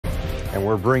And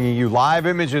we're bringing you live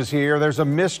images here. There's a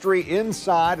mystery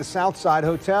inside a Southside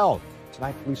hotel.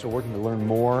 Tonight, police are working to learn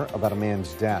more about a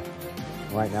man's death.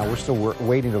 Right now, we're still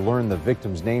waiting to learn the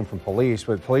victim's name from police,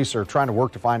 but police are trying to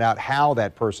work to find out how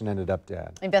that person ended up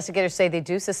dead. Investigators say they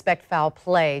do suspect foul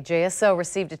play. JSO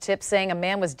received a tip saying a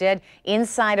man was dead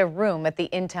inside a room at the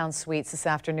In-Town Suites this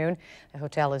afternoon. The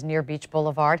hotel is near Beach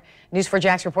Boulevard.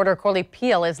 News4JAX reporter Corley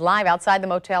Peel is live outside the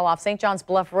motel off St. John's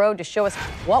Bluff Road to show us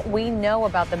what we know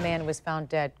about the man who was found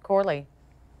dead. Corley.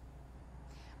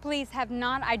 Police have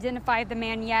not identified the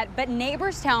man yet, but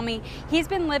neighbors tell me he's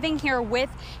been living here with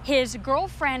his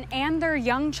girlfriend and their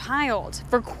young child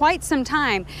for quite some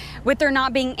time. With there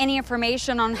not being any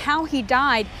information on how he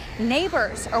died,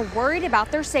 neighbors are worried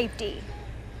about their safety.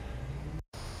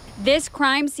 This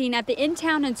crime scene at the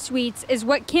In-Town and Suites is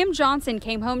what Kim Johnson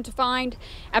came home to find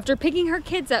after picking her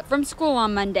kids up from school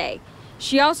on Monday.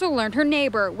 She also learned her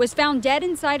neighbor was found dead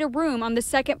inside a room on the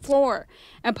second floor,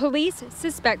 and police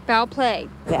suspect foul play.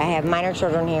 I have minor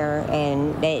children here,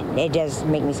 and it does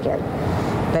make me scared.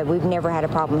 But we've never had a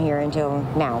problem here until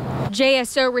now.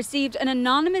 JSO received an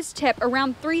anonymous tip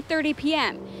around 3:30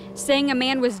 p.m. saying a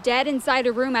man was dead inside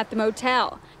a room at the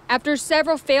motel. After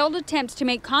several failed attempts to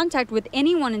make contact with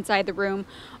anyone inside the room,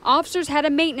 officers had a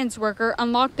maintenance worker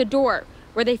unlock the door,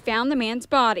 where they found the man's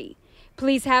body.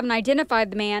 Police haven't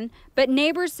identified the man, but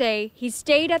neighbors say he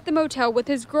stayed at the motel with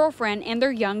his girlfriend and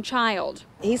their young child.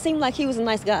 He seemed like he was a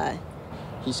nice guy.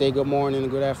 He said good morning,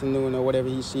 good afternoon, or whatever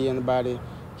he see anybody.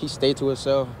 He stayed to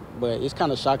himself, but it's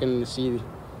kind of shocking to see,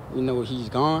 he's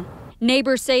gone.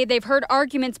 Neighbors say they've heard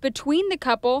arguments between the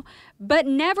couple, but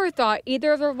never thought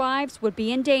either of their lives would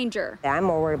be in danger. I'm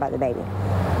more worried about the baby.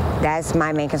 That's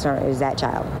my main concern, is that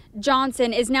child.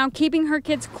 Johnson is now keeping her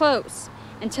kids close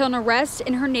until an arrest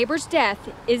in her neighbor's death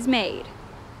is made.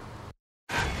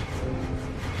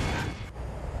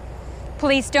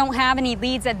 Police don't have any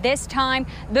leads at this time.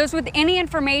 Those with any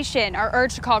information are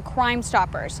urged to call Crime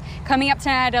Stoppers. Coming up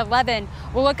tonight at 11,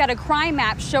 we'll look at a crime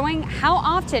map showing how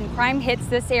often crime hits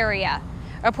this area.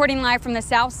 Reporting live from the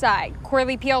South Side,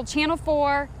 Corley Peel, Channel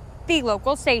 4, the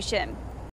local station.